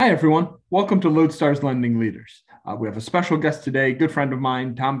Hi, everyone. Welcome to Lodestar's Lending Leaders. We have a special guest today, good friend of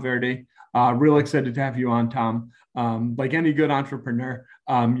mine, Tom Verdi. Real excited to have you on, Tom. Like any good entrepreneur,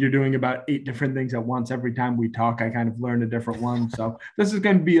 you're doing about 8 different things at once. Every time we talk, I kind of learn a different one. So this is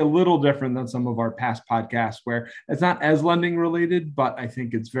going to be a little different than some of our past podcasts where it's not as lending related, but I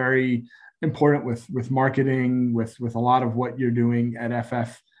think it's very important with marketing, with a lot of what you're doing at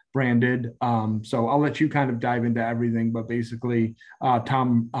FF branded. So I'll let you kind of dive into everything, but basically,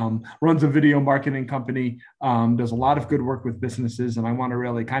 Tom runs a video marketing company, does a lot of good work with businesses, and I want to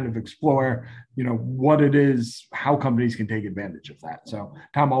really kind of explore, what it is, how companies can take advantage of that. So,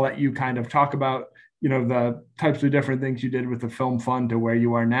 Tom, I'll let you kind of talk about, the types of different things you did with the film fund to where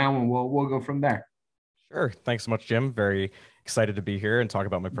you are now, and we'll go from there. Sure. Thanks so much, Jim. Very excited to be here and talk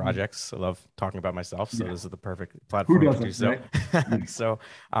about my Mhm. projects. I love talking about myself, so Yeah, this is the perfect who platform to do doesn't, so. right?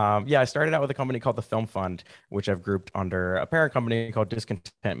 Yeah. Yeah, I started out with a company called the Film Fund, which I've grouped under a parent company called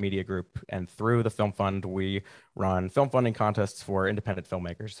Discontent Media Group. And through the Film Fund, we run film funding contests for independent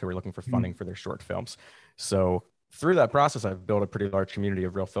filmmakers who are looking for funding Mhm. for their short films. So through that process, I've built a pretty large community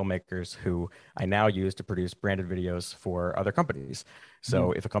of real filmmakers who I now use to produce branded videos for other companies. So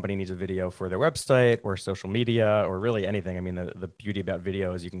Mhm. if a company needs a video for their website or social media or really anything, I mean, the beauty about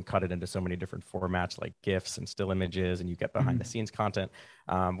video is you can cut it into so many different formats like GIFs and still images, and you get behind the Mhm. scenes content.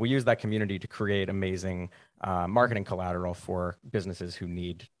 We use that community to create amazing marketing collateral for businesses who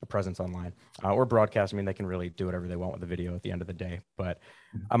need a presence online or broadcast. I mean, they can really do whatever they want with the video at the end of the day. But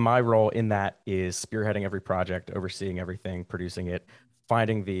my role in that is spearheading every project, overseeing everything, producing it,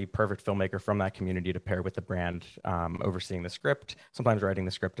 finding the perfect filmmaker from that community to pair with the brand, overseeing the script, sometimes writing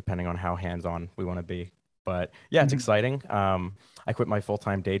the script depending on how hands-on we want to be. But yeah, it's Mhm. exciting. I quit my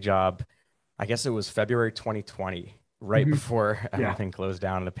full-time day job. I guess it was February 2020, right Mhm. before Yeah. everything closed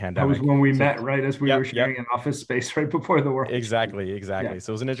down in the That was pandemic. when we So met, right as we were yep, yep, sharing an office space right before the world changed. exactly, Yeah. exactly.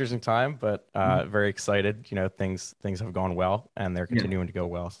 So it was an interesting time, but Mhm. very excited. Things have gone well and they're Yeah. continuing to go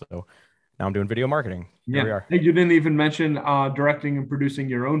well. So now I'm doing video marketing. Here we Yeah. are. Hey, you didn't even mention directing and producing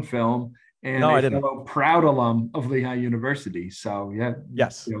your own film and No, a I didn't. fellow proud alum of Lehigh University. So yeah,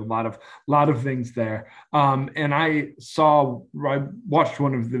 Yes. a lot of things there. And I watched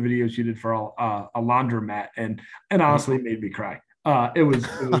one of the videos you did for a laundromat, and Mhm. honestly made me cry. It was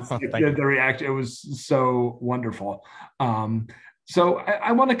like Thank you. the reaction. It was so wonderful. Um, so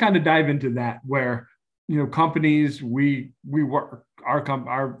I want to kind of dive into that where companies we work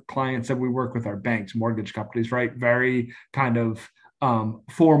our clients that we work with are banks, mortgage companies, right? Very kind of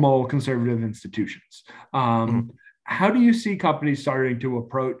formal conservative institutions. Mhm. How do you see companies starting to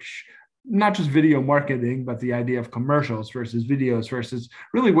approach not just video marketing, but the idea of commercials versus videos versus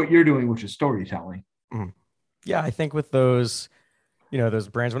really what you're doing, which is storytelling? Mhm. Yeah, I think with those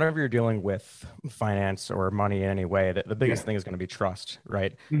brands, whenever you're dealing with finance or money in any way, the Yeah. biggest thing is going to be trust,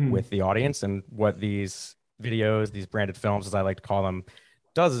 right? Mm-hmm. With the audience and what these videos, these branded films, as I like to call them,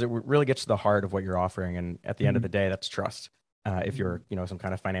 does is it really gets to the heart of what you're offering. And at the end of the Mm-hmm. day, that's trust. If you're, some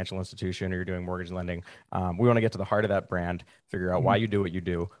kind of financial institution or you're doing mortgage lending, we want to get to the heart of that brand, figure out why you do what you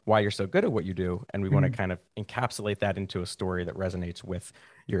do, why you're so good at what you do, and we want to Mm-hmm. kind of encapsulate that into a story that resonates with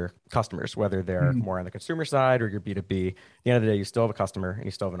your customers, whether they're Mm-hmm. more on the consumer side or your B2B. At the end of the day, you still have a customer and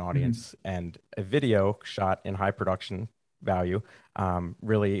you still have an Mm-hmm. audience. And a video shot in high production value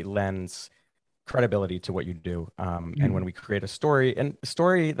really lends credibility to what you do. And when Mm-hmm. we create a story, and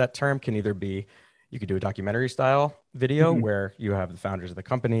story, that term can either be you could do a documentary style video Mm-hmm. where you have the founders of the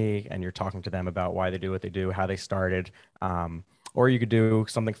company and you're talking to them about why they do what they do, how they started. Or you could do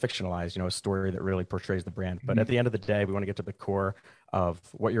something fictionalized, a story that really portrays the brand. But at Mm-hmm. the end of the day, we want to get to the core of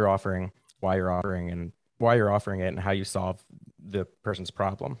what you're offering, why you're offering, and why you're offering it, and how you solve the person's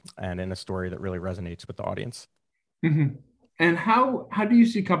problem, and in a story that really resonates with the audience. Mm-hmm. And how do you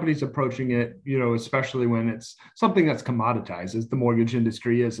see companies approaching it? Especially when it's something that's commoditized, as the mortgage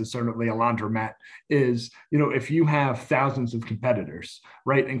industry is, as certainly a laundromat is. If you have thousands of competitors,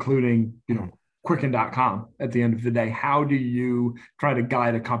 right, including Mhm. Quicken.com at the end of the day, how do you try to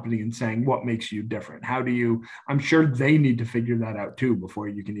guide a company in saying what makes you different? How do you? I'm sure they need to figure that out too before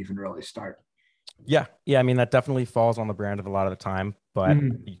you can even really start. Yeah, yeah. I mean, that definitely falls on the brand of a lot of the time, but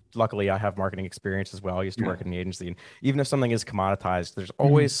Mm-hmm. luckily, I have marketing experience as well. I used to Yeah. work in the agency, and even if something is commoditized, there's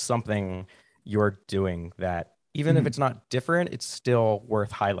always Mm-hmm. something you're doing that, even if Mm-hmm. it's not different, it's still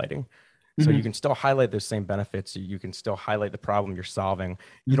worth highlighting. So you Mm-hmm. can still highlight those same benefits. You can still highlight the problem you're solving.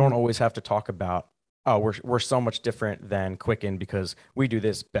 You don't Mm-hmm. always have to talk about, oh, we're so much different than Quicken because we do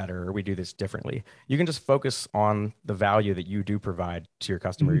this better or we do this differently. You can just focus on the value that you do provide to your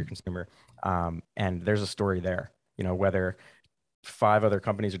customer, your Mm-hmm. consumer, and there's a story there. Whether five other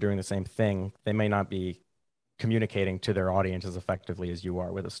companies are doing the same thing, they may not be communicating to their audience as effectively as you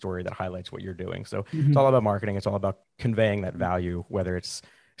are with a story that highlights what you're doing. So it's Mhm. all about marketing. It's all about conveying that value, whether it's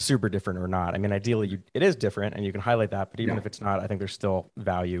super different or not. I mean, ideally, it is different and you can highlight that, but even Yeah. if it's not, I think there's still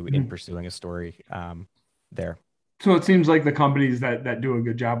value in Mhm. pursuing a story there. So it seems like the companies that do a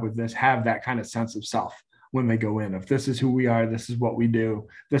good job with this have that kind of sense of self when they go in. If this is who we are, this is what we do,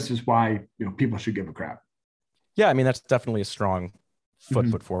 this is why people should give a crap. Yeah, I mean, that's definitely a strong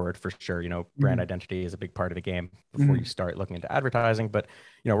Mhm. foot forward for sure. Brand Mhm. identity is a big part of the game before you Mhm. start looking into advertising, but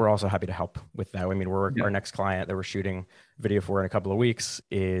we're also happy to help with that. I mean, Yeah. our next client that we're shooting video for in a couple of weeks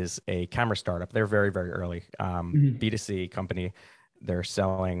is a camera startup. They're very, very early, Mhm. B2C company. They're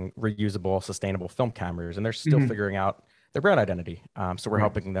selling reusable, sustainable film cameras, and they're still Mhm. figuring out their brand identity. So we're Right.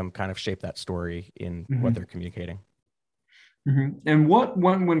 helping them kind of shape that story in what Mhm. they're communicating. Mhm. And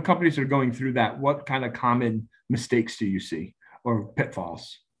when companies are going through that, what kind of common mistakes do you see or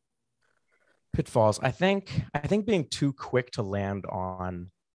pitfalls? Pitfalls. I think being too quick to land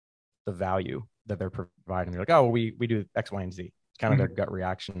on the value that they're providing. They're like, oh, well, we do X, Y, and Z. It's kind of their Mhm. gut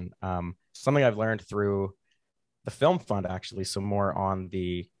reaction. Something I've learned through the film fund, actually, so more on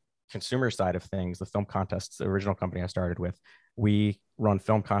the consumer side of things, the film contests, the original company I started with, we run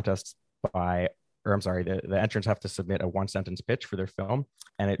film contests or I'm sorry, the entrants have to submit a 1 sentence pitch for their film.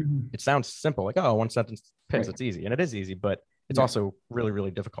 And Mhm. it sounds simple, like, oh, 1 sentence pitch, Right. it's easy. And it is easy, but it's Yeah. also really,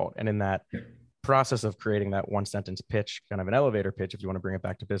 really difficult. And in that Yeah. process of creating that 1 sentence pitch, kind of an elevator pitch, if you want to bring it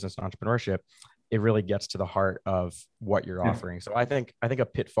back to business and entrepreneurship, it really gets to the heart of what you're Yeah. offering. So I think a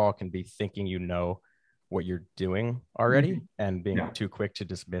pitfall can be thinking what you're doing already Mhm. and being Yeah. too quick to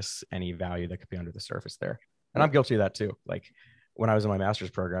dismiss any value that could be under the surface there. And I'm Right. guilty of that too. Like when I was in my master's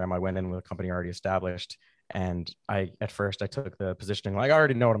program, I went in with a company already established. And at first I took the positioning, like, I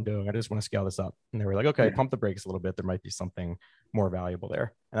already know what I'm doing. I just want to scale this up. And they were like, okay, Yeah. pump the brakes a little bit. There might be something more valuable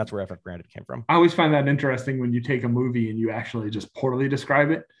there. And that's where FF Branded came from. I always find that interesting when you take a movie and you actually just poorly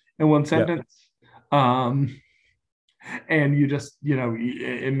describe it in one Yep. sentence. Um, and you just,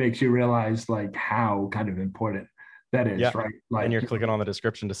 it makes you realize like how kind of important that is, Yeah. right? And Like, you're clicking on the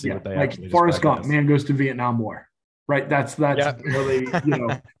description to see yeah, what they like actually Forrest described it Gump, as. man goes to Vietnam War, right? That's Yeah. barely,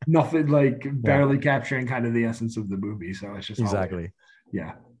 nothing, like Yeah, barely capturing kind of the essence of the movie. So it's just always, exactly.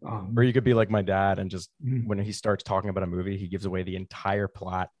 yeah. Or you could be like my dad and just Mhm. when he starts talking about a movie, he gives away the entire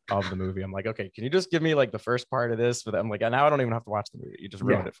plot of the movie. I'm like, okay, can you just give me like the first part of this? But I'm like, now I don't even have to watch the movie. You just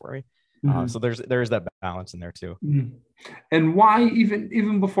ruined Yeah. it for me. Mhm. So there is that balance in there too. Mhm. And why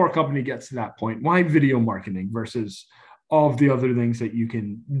even before a company gets to that point, why video marketing versus all of the other things that you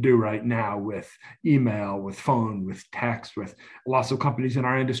can do right now with email, with phone, with text, with lots of companies in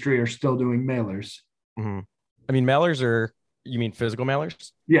our industry are still doing mailers. hmm I mean, you mean physical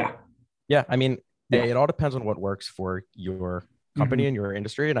mailers? Yeah. Yeah, I mean, Yeah. it all depends on what works for your company Mhm. and your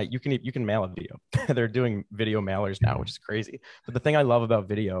industry. And you can mail a video. They're doing video mailers now, which is crazy. But the thing I love about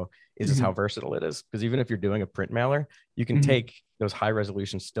video is just how Mhm. versatile it is. Because even if you're doing a print mailer, you can Mhm. take those high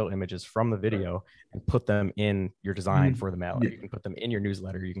resolution still images from the video and put them in your design Mhm. for the mailer. Yeah. You can put them in your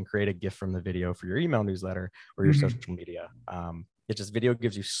newsletter. You can create a GIF from the video for your email newsletter or your Mhm. social media. It just video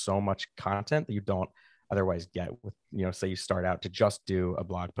gives you so much content that you don't otherwise get with, say you start out to just do a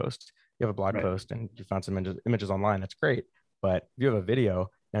blog post. You have a blog Right. post and you found some images online, that's great. But if you have a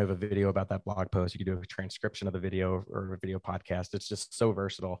video, now you have a video about that blog post, you can do a transcription of the video or a video podcast. It's just so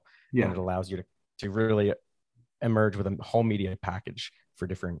versatile and Yeah. it allows you to really emerge with a whole media package for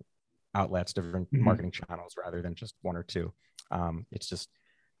different outlets, different Mhm. marketing channels rather than just one or two. It's just,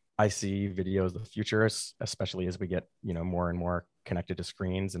 I see video as the future, especially as we get, more and more connected to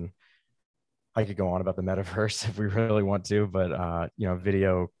screens. And I could go on about the metaverse if we really want to, but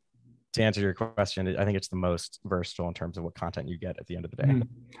video, to answer your question, I think it's the most versatile in terms of what content you get at the end of the day. Mhm.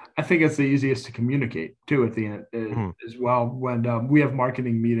 I think it's the easiest to communicate too at the end Mhm. as well. When we have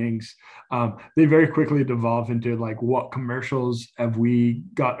marketing meetings, they very quickly devolve into like, what commercials have we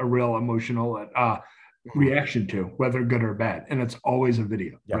got a real emotional Mhm. reaction to, whether good or bad, and it's always a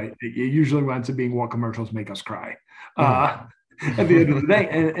video, Yeah. right? It usually winds up being what commercials make us cry. Mhm. At the end of the day,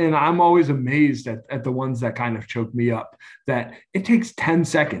 and I'm always amazed at the ones that kind of choke me up. That it takes 10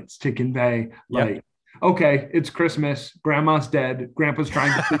 seconds to convey, Yep. like, okay, it's Christmas, grandma's dead, grandpa's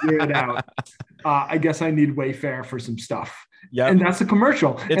trying to figure it out. I guess I need Wayfair for some stuff. Yep. And that's a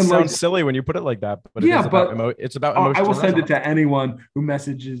commercial. It And like, sounds silly when you put it like that, but it yeah, is about but it's about I will emotional send it resonance. to anyone who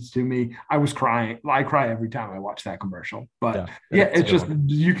messages to me. I was crying. I cry every time I watch that commercial. But Yeah, yeah, it's a it's good just one.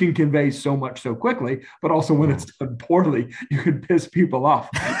 you can convey so much so quickly, but also when it's Mhm. done poorly, you can piss people off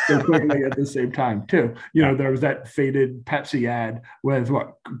so quickly at the same time too. Yeah. There was that faded Pepsi ad with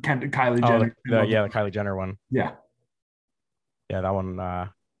Kylie Oh, Jenner. the Kylie Jenner one. Yeah. Yeah, that one.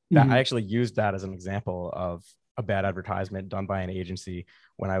 that I actually used that as an example of a bad advertisement done by an agency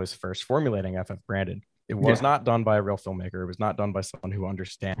when I was first formulating FF Branded. It was not done by a real filmmaker. It was not done by someone who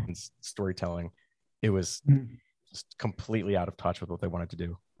understands storytelling. It was just completely out of touch with what they wanted to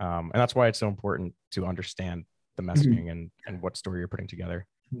do. And that's why it's so important to understand the messaging and what story you're putting together.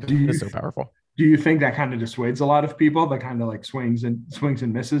 It's so powerful. Do you think that kind of dissuades a lot of people, that kind of like swings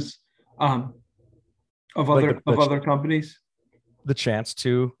and misses of other companies? The chance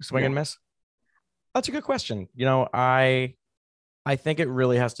to swing and miss? That's a good question. You know, I think it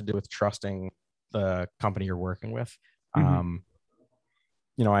really has to do with trusting the company you're working with. You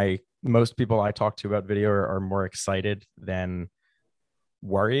know, most people I talk to about video are more excited than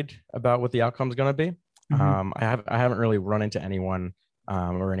worried about what the outcome is going to be. I haven't really run into anyone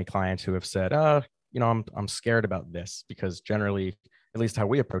or any clients who have said, you know, I'm scared about this, because generally, at least how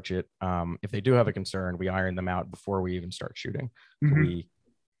we approach it, if they do have a concern, we iron them out before we even start shooting. So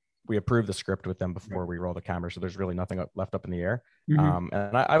we approve the script with them before we roll the camera. So there's really nothing left up in the air. And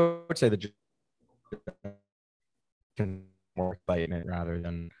I would say that more excitement rather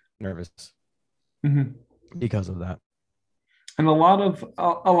than nervous because of that. And a lot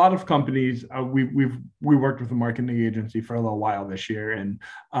of companies, we worked with a marketing agency for a little while this year, and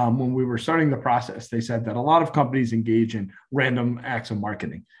when we were starting the process, they said that a lot of companies engage in random acts of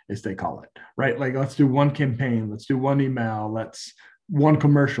marketing, as they call it, right? Like, let's do one campaign, let's do one email, let's one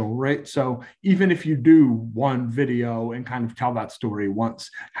commercial, right? So even if you do one video and kind of tell that story once,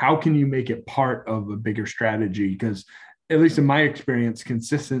 how can you make it part of a bigger strategy? Because at least in my experience,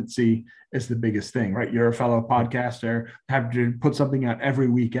 consistency is the biggest thing, right? You're a fellow podcaster, have to put something out every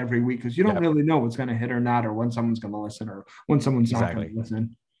week, because you don't really know what's going to hit or not, or when someone's going to listen or when someone's not going to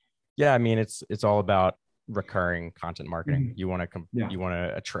listen. Yeah. I mean, it's all about recurring content marketing. You want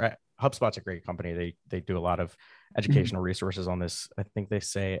to attract. HubSpot's a great company. They do a lot of educational resources on this. I think they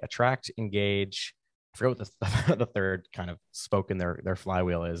say attract, engage. I forget what the third kind of spoke in their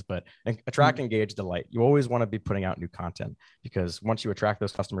flywheel is, but attract, engage, delight. You always want to be putting out new content, because once you attract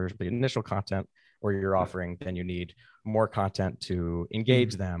those customers with the initial content or you're offering, then you need more content to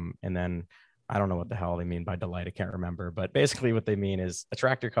engage them. And then I don't know what the hell they mean by delight. I can't remember, but basically what they mean is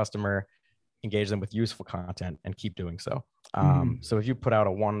attract your customer, engage them with useful content, and keep doing so. So if you put out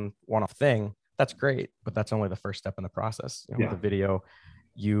a one-off thing, that's great, but that's only the first step in the process. You know, with a video,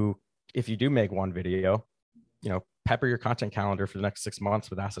 if you do make one video, you know, pepper your content calendar for the next 6 months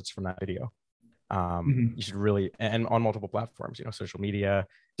with assets from that video. You should really, and on multiple platforms, you know, social media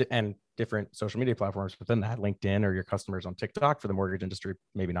and different social media platforms within that, LinkedIn, or your customers on TikTok for the mortgage industry,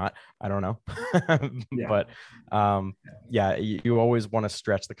 maybe not, I don't know. But you always want to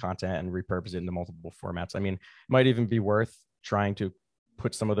stretch the content and repurpose it into multiple formats. I mean, it might even be worth trying to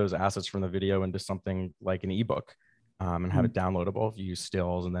put some of those assets from the video into something like an ebook. And have it downloadable if you use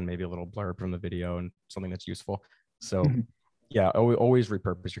stills, and then maybe a little blurb from the video and something that's useful. So always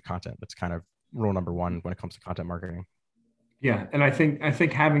repurpose your content. That's kind of rule number one when it comes to content marketing. Yeah. And I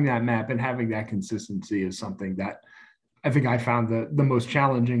think having that map and having that consistency is something that I think I found the most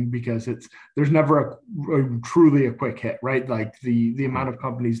challenging, because there's never a truly a quick hit, right? Like the amount of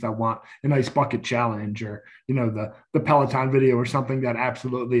companies that want an ice bucket challenge, or, you know, the Peloton video or something that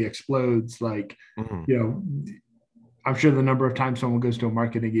absolutely explodes. Like, you know, I'm sure the number of times someone goes to a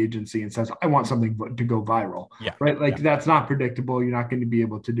marketing agency and says, I want something to go viral, right? Like that's not predictable. You're not going to be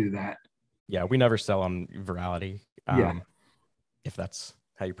able to do that. Yeah. We never sell on virality. If that's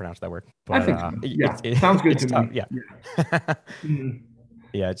how you pronounce that word. But, I think so. It sounds good to tough. me.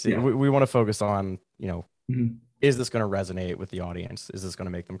 We want to focus on, you know, is this going to resonate with the audience? Is this going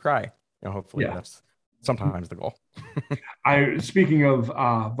to make them cry? You know, hopefully that's sometimes the goal. Speaking of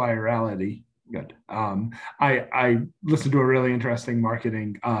virality, good. I listened to a really interesting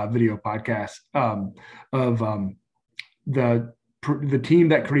marketing video podcast of the team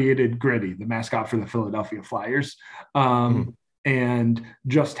that created Gritty, the mascot for the Philadelphia Flyers. And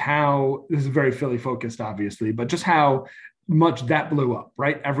just how, this is very Philly focused, obviously, but just how much that blew up,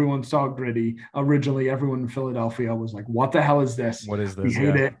 right? Everyone saw Gritty. Originally, everyone in Philadelphia was like, what the hell is this? What is this? We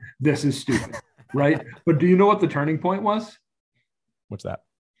hate it. This is stupid, right? But do you know what the turning point was? What's that?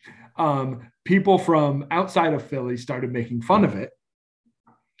 People from outside of Philly started making fun of it.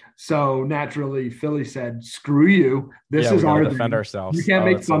 So naturally, Philly said, screw you. This is our defend ourselves. You can't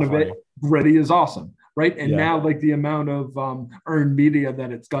make fun of it. Gritty is awesome. Right. And now, like, the amount of earned media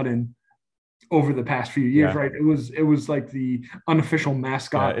that it's gotten over the past few years, right? It was like the unofficial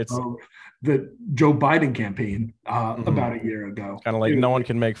mascot of the Joe Biden campaign about a year ago. Kind of like no one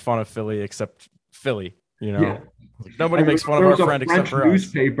can make fun of Philly except Philly, you know? Nobody makes fun of There our was a friend except French for us.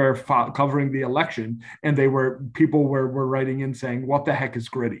 newspaper covering the election, and people were writing in saying, "What the heck is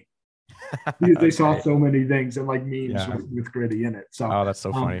gritty?" Because they That's saw great. so many things and like memes Yeah. with gritty in it. So, Oh, that's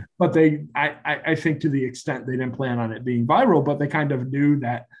so funny. but I think to the extent they didn't plan on it being viral, but they kind of knew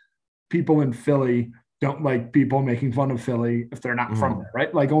that people in Philly don't like people making fun of Philly if they're not from Mhm. there,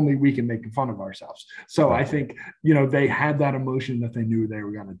 right? Like only we can make fun of ourselves. So I Right. think, they had that emotion that they knew they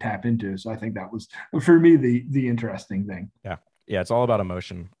were going to tap into. So I think that was for me the interesting thing Yeah. Yeah. It's all about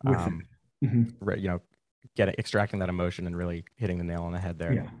emotion. with it. Mm-hmm. You know, extracting that emotion and really hitting the nail on the head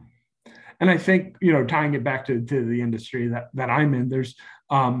there. Yeah. And I think, tying it back to the industry that I'm in, there's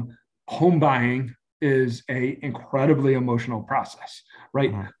home buying is a incredibly emotional process,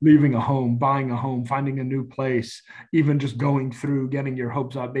 right? Mhm. Leaving a home, buying a home, finding a new place, even just going through getting your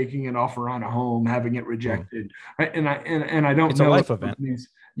hopes up, making an offer on a home, having it Mhm. rejected, right? And I don't It's a know if life event. companies,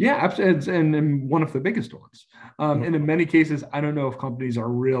 yeah, and one of the biggest ones. Mhm. And in many cases, I don't know if companies are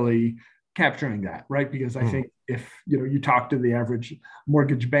really capturing that, right? Because I Mhm. think if you talk to the average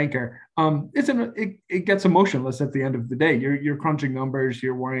mortgage banker, it gets emotionless at the end of the day. You're crunching numbers,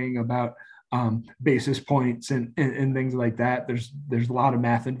 you're worrying about basis points and things like that. There's a lot of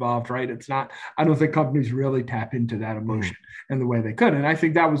math involved, right? It's not. I don't think companies really tap into that Mhm. emotion in the way they could, and I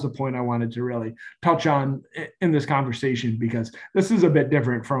think that was the point I wanted to really touch on in this conversation, because this is a bit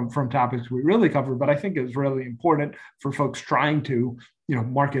different from topics we really cover, but I think it's really important for folks trying to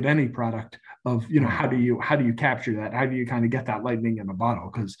market any product of Mhm. how do you capture that, how do you kind of get that lightning in a bottle,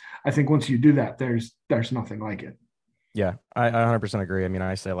 because I think once you do that, there's nothing like it. Yeah, I 100% agree. I mean,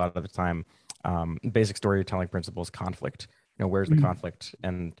 I say a lot of the time, basic storytelling principles, conflict. Where's the Mhm. conflict?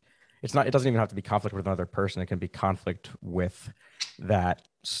 And it doesn't even have to be conflict with another person. It can be conflict with that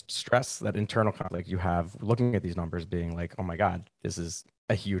stress, that internal conflict you have looking at these numbers, being like, oh my God, this is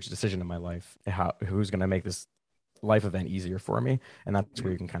a huge decision in my life. Who's going to make this life event easier for me? And that's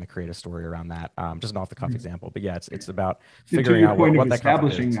where you can kind of create a story around that. Just an off the cuff Mhm. example, but yeah, it's about And to figuring your out point of what that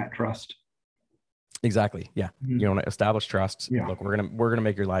conflict establishing is. that trust. Exactly. Yeah. You Mhm. want to establish trust. Yeah. Look, we're gonna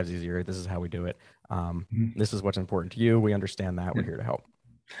make your lives easier. This is how we do it. Mhm. This is what's important to you. We understand that. We're Yeah. here to help.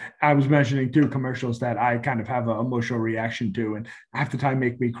 I was mentioning two commercials that I kind of have an emotional reaction to, and half the time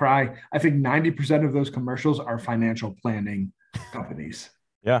make me cry. I think 90% of those commercials are financial planning companies,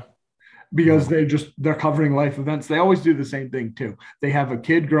 Yeah. because Mhm. they're covering life events. They always do the same thing too. They have a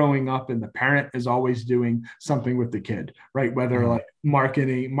kid growing up and the parent is always doing something with the kid, right? Whether Mhm. like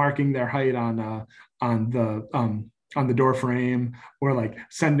marking their height on the door frame, or like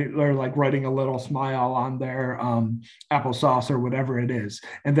sending or like writing a little smile on their applesauce or whatever it is.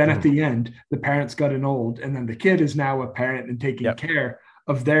 And then at Mhm. the end, the parent's gotten old, and then the kid is now a parent and taking Yep. care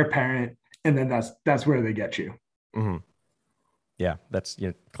of their parent. And then that's where they get you. Mhm. Yeah. That's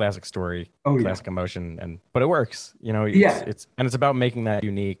classic story, Oh yeah. classic emotion, but it works. It's Yeah. it's and it's about making that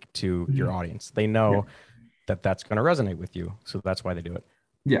unique to your Mhm. audience. They Yeah. know that that's going to resonate with you, so that's why they do it.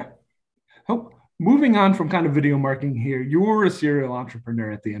 Yeah. Oh, moving on from kind of video marketing here, you were a serial entrepreneur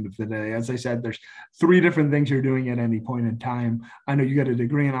at the end of the day. As I said, there's three different things you're doing at any point in time. I know you got a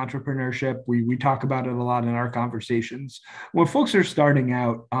degree in entrepreneurship. We talk about it a lot in our conversations. When folks are starting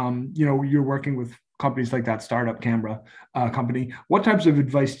out, you're working with companies like that startup camera company. What types of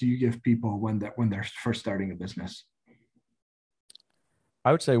advice do you give people when they're first starting a business?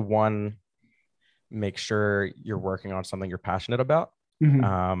 I would say one, make sure you're working on something you're passionate about.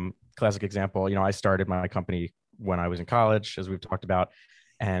 Mm-hmm. Classic example, I started my company when I was in college, as we've talked about,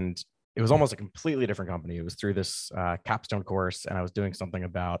 and it was almost a completely different company. It was through this capstone course, and I was doing something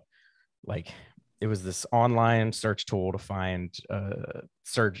about like it was this online search tool to find a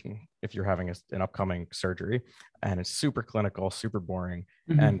surgeon if you're having an upcoming surgery, and it's super clinical, super boring,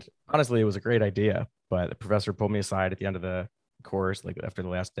 Mm-hmm. and honestly, it was a great idea. But the professor pulled me aside at the end of the course, like after the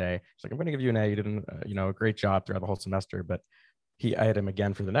last day. He's like, "I'm going to give you an A. You did a great job throughout the whole semester." But I had him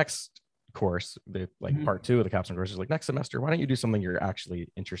again for the next course, the like Mm-hmm. part two of the capstone course. Is like, next semester, why don't you do something you're actually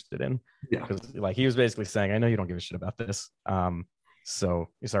interested in? Yeah. Because like he was basically saying, I know you don't give a shit about this. So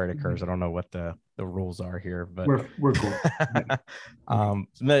sorry to curse. I Mm-hmm. don't know what the rules are here, but We're cool.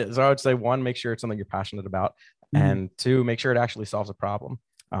 Yeah. so I would say one, make sure it's something you're passionate about, Mm-hmm. and two, make sure it actually solves a problem.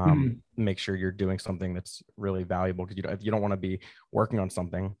 Mm-hmm. Make sure you're doing something that's really valuable, because you don't want to be working on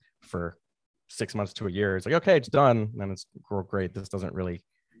something for 6 months to a year. It's like, okay, it's done, and it's great. This doesn't really,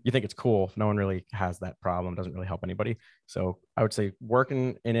 you think it's cool. No one really has that problem. Doesn't really help anybody. So I would say work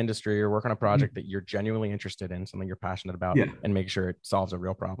in industry or work on a project Mm-hmm. that you're genuinely interested in, something you're passionate about, Yeah. and make sure it solves a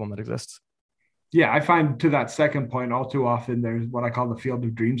real problem that exists. Yeah, I find to that second point, all too often there's what I call the field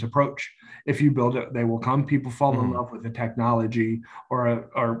of dreams approach. If you build it, they will come. People fall in Mhm, love with the technology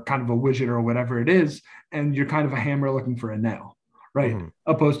or kind of a widget or whatever it is, and you're kind of a hammer looking for a nail, right? mhm,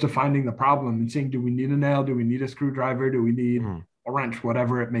 Opposed to finding the problem and saying, do we need a nail? Do we need a screwdriver? Do we need mhm. a wrench?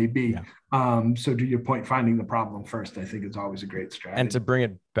 Whatever it may be. Yeah. So to your point, finding the problem first, I think is always a great And strategy. to bring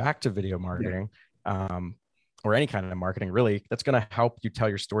it back to video Yeah, marketing, um, or any kind of marketing, really, that's going to help you tell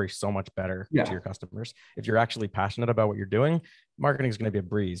your story so much better to yeah. your customers. If you're actually passionate about what you're doing, marketing is going to be a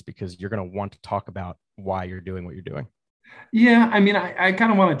breeze because you're going to want to talk about why you're doing what you're doing. Yeah, I mean, I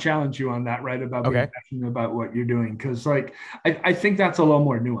kind of want to challenge you on that, right? About being Okay. passionate about what you're doing. Cause like I think that's a little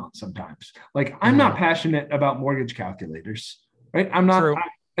more nuanced sometimes. Like I'm Mm-hmm. not passionate about mortgage calculators, right? I'm not, True.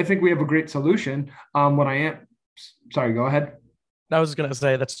 I think we have a great solution. What I am, sorry, go ahead. I was going to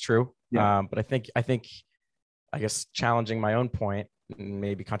say that's true. Yeah. But I guess challenging my own point,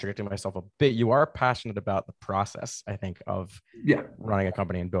 maybe contradicting myself a bit, you are passionate about the process, I think, of Yeah. running a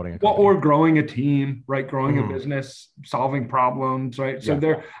company and building a Well, company. or growing a team, right? Growing a Mm-hmm. business, solving problems, right? So Yeah.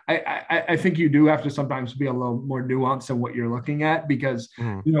 there, I think you do have to sometimes be a little more nuanced in what you're looking at because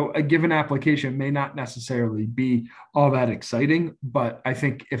Mm-hmm. a given application may not necessarily be all that exciting, but I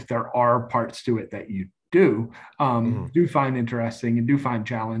think if there are parts to it that you Mm-hmm. do find interesting and do find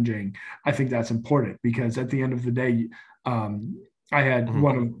challenging, I think that's important because at the end of the day, um, I had Mm-hmm.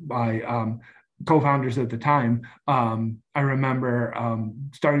 one of my co-founders at the time. I remember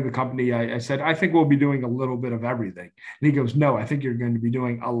starting the company. I said, I think we'll be doing a little bit of everything. And he goes, no, I think you're going to be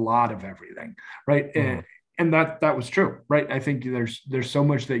doing a lot of everything. Right. Mm-hmm. And that was true. Right. I think there's so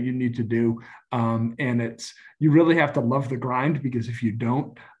much that you need to do. And you really have to love the grind because if you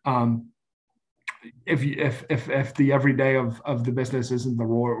don't, if the everyday of the business isn't the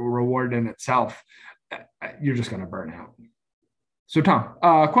reward in itself, you're just going to burn out. So, Tom,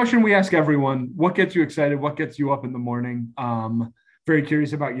 question we ask everyone: what gets you excited? What gets you up in the morning? Very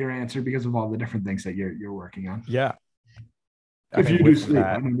curious about your answer because of all the different things that you're working on. Yeah. I If you think do with sleep,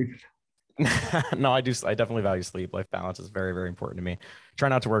 that, I mean, no, I do. I definitely value sleep. Life balance is very, very important to me. Try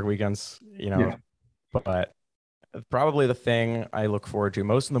not to work weekends, yeah, but probably the thing I look forward to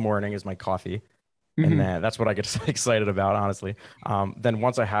most in the morning is my coffee. And mm-hmm. then that's what I get excited about, honestly. Then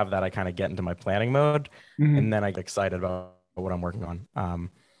once I have that, I kind of get into my planning mode, and Mm-hmm. then I get excited about what I'm working on.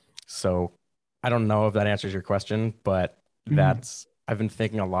 So I don't know if that answers your question, but Mm-hmm. I've been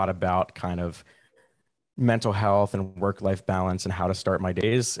thinking a lot about kind of mental health and work-life balance and how to start my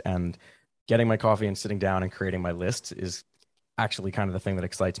days. And getting my coffee and sitting down and creating my list is actually kind of the thing that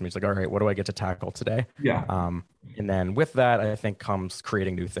excites me. It's like, all right, what do I get to tackle today? Yeah, And then with that, I think comes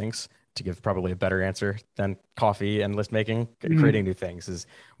creating new things. To give probably a better answer than coffee and list making, mm-hmm. creating new things is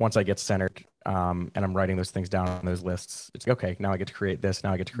once I get centered and I'm writing those things down on those lists, it's like, okay, now I get to create this,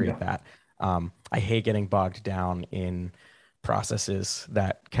 now I get to create Yeah, that. I hate getting bogged down in processes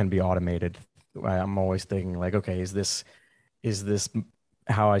that can be automated. I'm always thinking like, okay, is this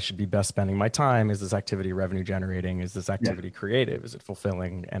how I should be best spending my time? Is this activity revenue generating? Is this yeah, activity creative? Is it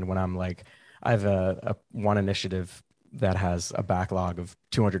fulfilling? And when I'm like, I have a one initiative that has a backlog of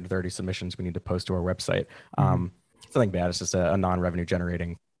 230 submissions we need to post to our website. mm-hmm. It's nothing bad. It's just a non-revenue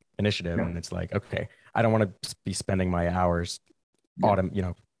generating initiative. Yeah, And it's like, okay, I don't want to be spending my hours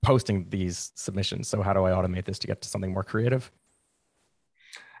yeah. posting these submissions. So how do I automate this to get to something more creative?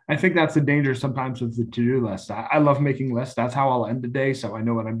 I think that's the danger sometimes with the to-do list. I love making lists. That's how I'll end the day, so I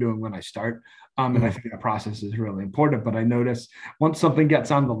know what I'm doing when I start. And I Mhm. think that process is really important. But I notice once something gets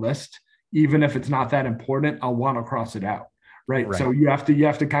on the list, even if it's not that important, I'll want to cross it out. Right. So Right. you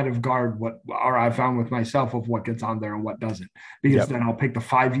have to kind of guard what, or I found with myself of what gets on there and what doesn't, because Yep. then I'll pick the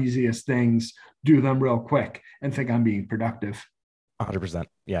five easiest things, do them real quick, and think I'm being productive. 100%.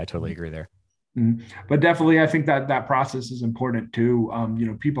 Yeah, I totally agree there. Mhm. But definitely, I think that process is important too.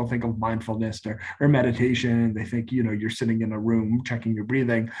 People think of mindfulness or meditation. They think, you're sitting in a room checking your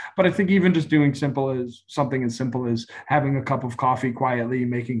breathing. But I think even just doing something as simple as having a cup of coffee quietly,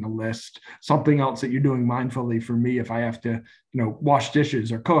 making a list, something else that you're doing mindfully. For me, if I have to, wash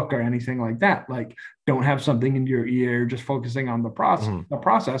dishes or cook or anything like that, like don't have something in your ear, just focusing on the process. Mhm. The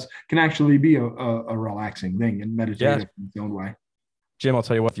process can actually be a relaxing thing and Yeah, meditative in its own way. Jim, I'll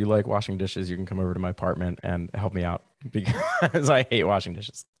tell you what, if you like washing dishes, you can come over to my apartment and help me out because I hate washing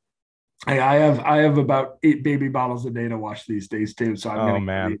dishes. I have about 8 baby bottles a day to wash these days too, so I'm Oh getting ready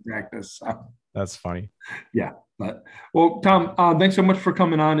man, to practice. So, that's funny. yeah, but well, Tom, thanks so much for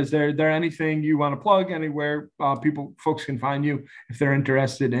coming on. Is there anything you want to plug anywhere folks can find you if they're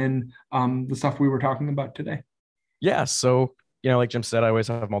interested in the stuff we were talking about today? Yeah, so like Jim said, I always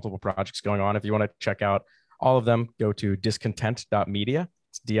have multiple projects going on. If you want to check out all of them, go to discontent.media.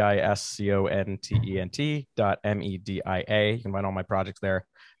 It's discontent.media. You can find all my projects there.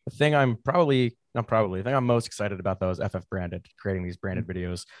 The thing I'm probably not probably the thing I'm most excited about though is FF Branded, creating these branded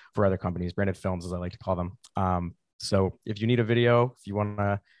videos for other companies, branded films as I like to call them. So if you need a video, if you want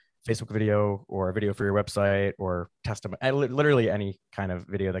a Facebook video or a video for your website or literally any kind of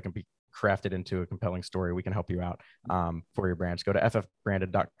video that can be crafted into a compelling story, we can help you out for your brand. Just go to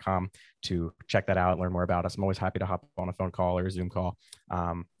ffbranded.com to check that out, learn more about us. I'm always happy to hop on a phone call or a Zoom call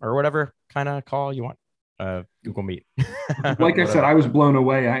or whatever kind of call you want. Google Meet. Like I said, I was blown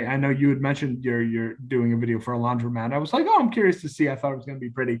away. I know you had mentioned you're doing a video for a laundromat. I was like, oh, I'm curious to see. I thought it was going to be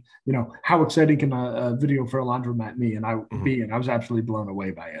pretty, how exciting can a video for a laundromat be? And I was absolutely blown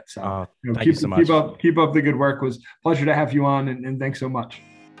away by it. So thank you so much. Keep up the good work. It was a pleasure to have you on, and thanks so much.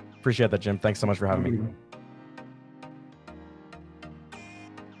 Appreciate that, Jim. Thanks so much for having me.